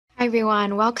Hi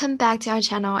everyone, welcome back to our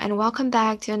channel and welcome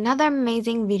back to another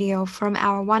amazing video from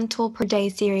our One Tool Per Day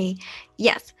series.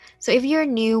 Yes, so if you're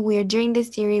new, we're doing this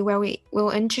series where we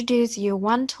will introduce you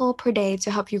one tool per day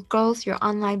to help you grow your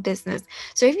online business.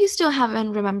 So if you still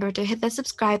haven't, remember to hit the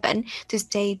subscribe button to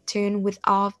stay tuned with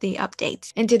all of the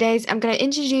updates. And today's, I'm going to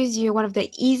introduce you one of the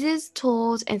easiest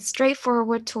tools and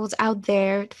straightforward tools out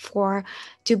there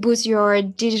to boost your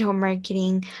digital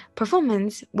marketing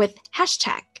performance with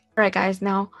hashtag. Alright guys,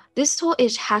 now this tool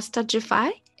is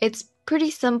Hashtagify. It's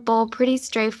pretty simple, pretty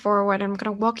straightforward. I'm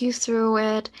gonna walk you through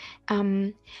it.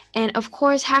 And of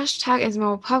course, hashtag is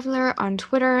more popular on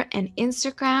Twitter and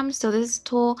Instagram. So this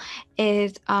tool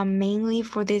is mainly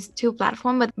for these two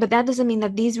platforms, but that doesn't mean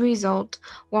that these results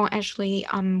won't actually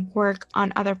work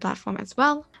on other platforms as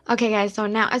well. Okay guys, so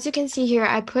now as you can see here,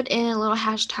 I put in a little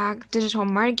hashtag digital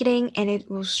marketing and it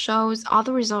will shows all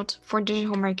the results for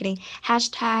digital marketing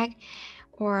hashtag.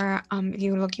 Or if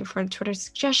you're looking for a Twitter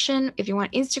suggestion, if you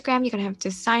want Instagram, you're gonna have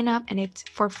to sign up and it's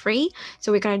for free.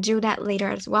 So we're gonna do that later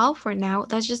as well. For now,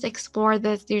 let's just explore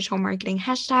this digital marketing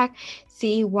hashtag,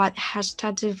 see what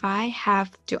Hashtagify have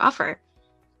to offer.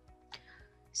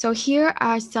 So here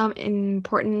are some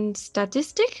important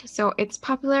statistics. So its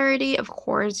popularity, of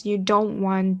course, you don't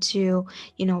want to,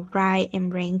 write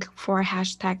and rank for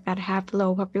hashtags that have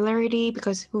low popularity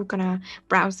because who's gonna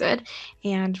browse it?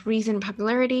 And recent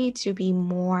popularity to be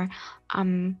more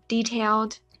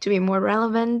detailed, to be more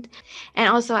relevant. And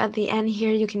also at the end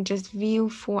here, you can just view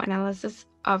full analysis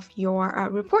of your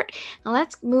report. Now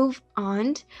let's move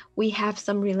on. We have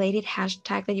some related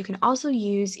hashtag that you can also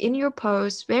use in your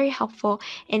posts, very helpful.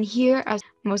 And here are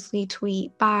mostly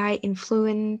tweet by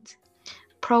influence,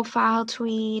 profile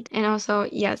tweet, and also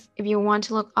yes, if you want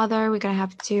to look other, we're gonna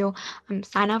have to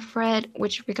sign up for it,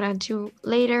 which we're gonna do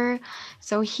later.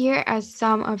 So here are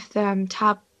some of the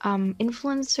top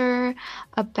influencer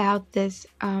about this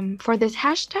for this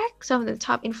hashtag. Some of the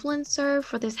top influencer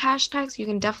for this hashtag, so you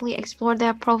can definitely explore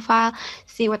their profile,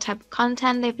 see what type of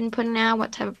content they've been putting out,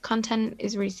 what type of content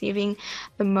is receiving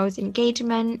the most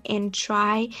engagement, and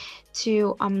try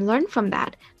to learn from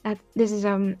that. This is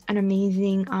an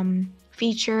amazing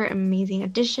feature, amazing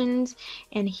additions.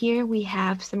 And here we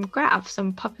have some graphs,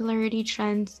 some popularity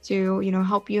trends to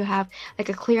help you have like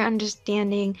a clear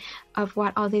understanding of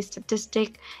what all these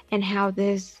statistics and how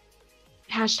this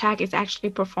hashtag is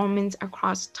actually performance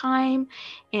across time.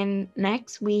 And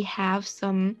next we have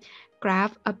some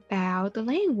graph about the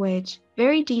language,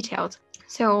 very detailed.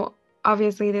 So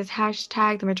obviously this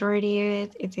hashtag, the majority of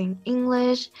it is in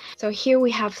English. So here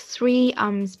we have three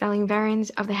spelling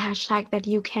variants of the hashtag that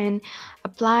you can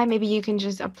apply. Maybe you can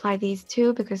just apply these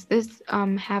two because this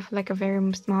have like a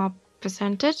very small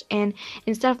percentage, and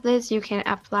instead of this you can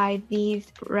apply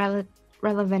these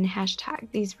relevant hashtag,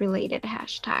 these related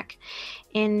hashtag.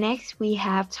 And next we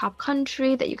have top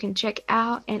country that you can check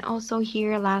out, and also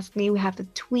here lastly we have the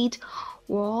tweet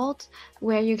world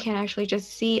where you can actually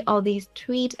just see all these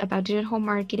tweets about digital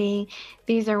marketing.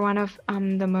 These are one of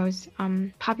the most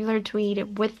popular tweet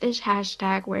with this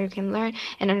hashtag, where you can learn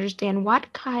and understand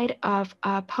what kind of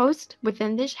post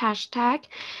within this hashtag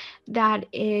that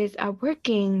is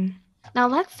working. Now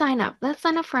let's sign up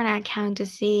for an account to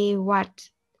see what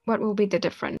will be the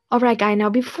difference. Alright guys, now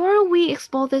before we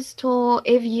explore this tool,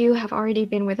 if you have already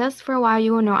been with us for a while,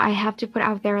 you will know I have to put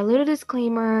out there a little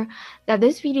disclaimer that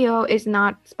this video is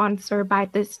not sponsored by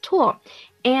this tool.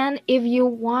 And if you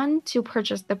want to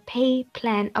purchase the pay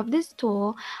plan of this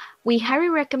tool, we highly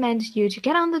recommend you to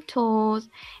get on the tools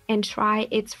and try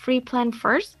its free plan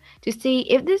first to see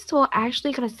if this tool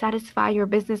actually going to satisfy your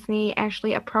business need,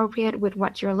 actually appropriate with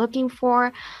what you're looking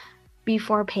for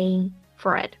before paying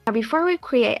for it. Now before we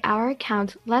create our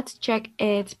account, let's check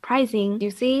its pricing. You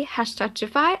see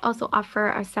Hashtagify also offer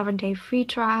a 7-day free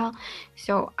trial,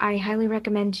 so I highly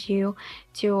recommend you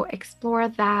to explore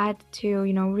that, to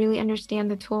really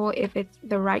understand the tool, if it's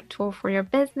the right tool for your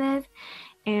business.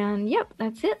 And yep,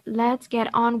 that's it. Let's get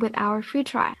on with our free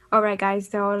trial. Alright guys,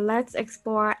 so let's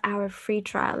explore our free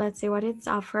trial. Let's see what it's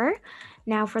offer.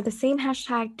 Now for the same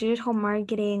hashtag digital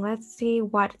marketing, let's see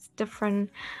what's different.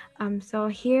 So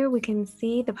here we can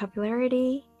see the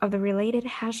popularity of the related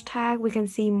hashtag. We can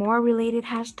see more related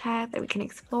hashtag that we can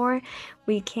explore.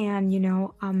 We can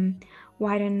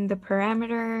widen the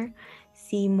parameter,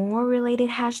 see more related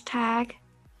hashtag,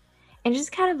 and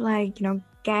just kind of like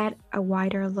get a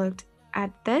wider look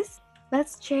at this.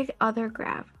 Let's check other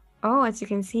graph. Oh, as you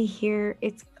can see here,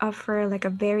 it's offer like a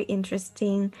very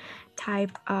interesting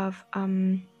type of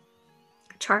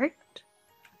chart.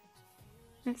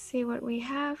 Let's see what we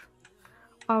have.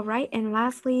 All right, and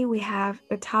lastly we have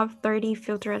the top 30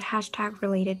 filtered hashtag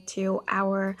related to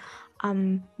our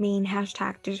main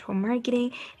hashtag digital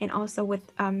marketing, and also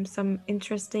with some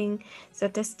interesting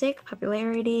statistic,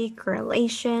 popularity,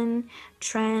 correlation,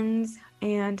 trends,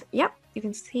 and yep, you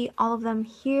can see all of them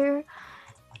here.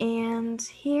 And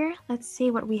here, let's see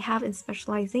what we have in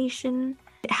specialization.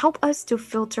 It helps us to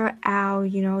filter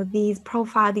out, these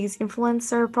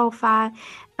influencer profile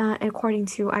according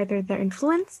to either their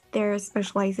influence, their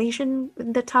specialization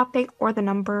in the topic, or the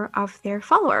number of their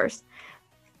followers.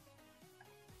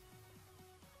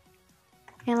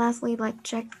 And lastly, let's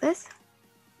check this.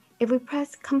 If we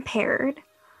press compared,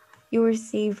 you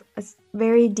receive a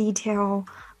very detailed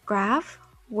graph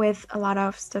with a lot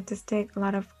of statistics, a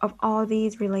lot of all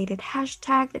these related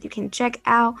hashtags that you can check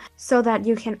out so that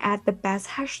you can add the best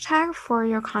hashtag for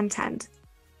your content.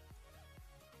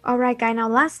 Alright guys, now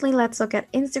lastly, let's look at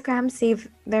Instagram, see if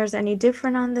there's any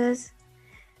different on this.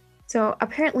 So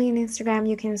apparently in Instagram,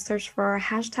 you can search for a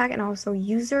hashtag and also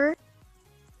user.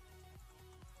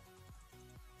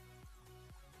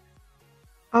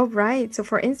 Alright, so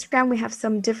for Instagram, we have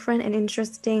some different and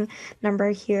interesting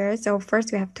number here. So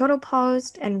first we have total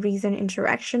post and recent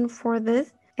interaction for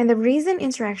this. And the recent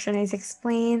interaction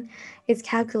is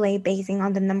calculated basing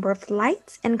on the number of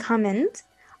likes and comments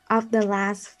of the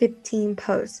last 15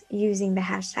 posts using the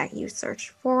hashtag you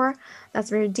search for. That's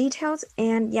very detailed.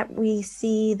 And yep, we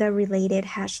see the related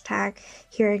hashtag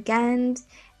here again.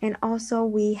 And also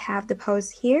we have the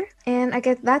post here. And I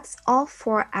guess that's all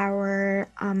for our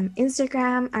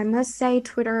Instagram. I must say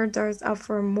Twitter does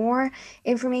offer more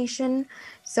information.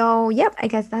 So yep, I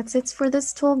guess that's it for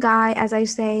this tool guide. As I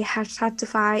say,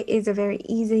 Hashtagify is a very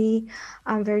easy,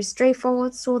 very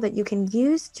straightforward tool that you can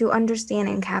use to understand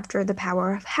and capture the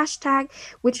power of hashtag,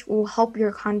 which will help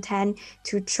your content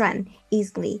to trend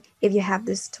easily. If you have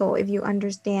this tool, if you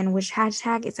understand which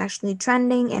hashtag is actually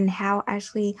trending and how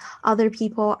actually other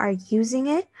people are using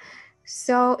it.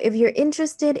 So if you're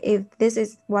interested, if this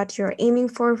is what you're aiming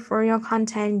for your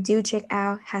content, do check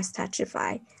out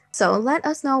Hashtagify. So let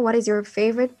us know what is your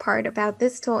favorite part about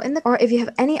this tool or if you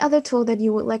have any other tool that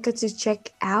you would like us to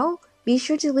check out, be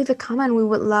sure to leave a comment. We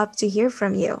would love to hear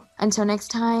from you. Until next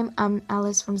time, I'm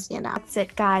Alice from Standout. That's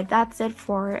it, guys. That's it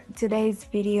for today's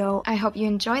video. I hope you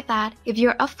enjoyed that. If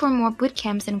you're up for more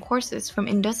bootcamps and courses from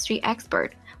industry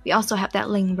expert, we also have that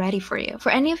link ready for you.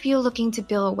 For any of you looking to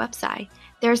build a website,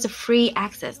 there's a free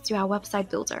access to our website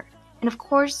builder. And of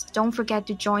course, don't forget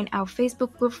to join our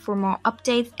Facebook group for more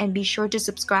updates and be sure to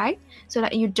subscribe so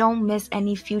that you don't miss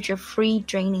any future free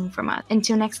training from us.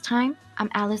 Until next time, I'm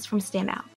Alice from Standout.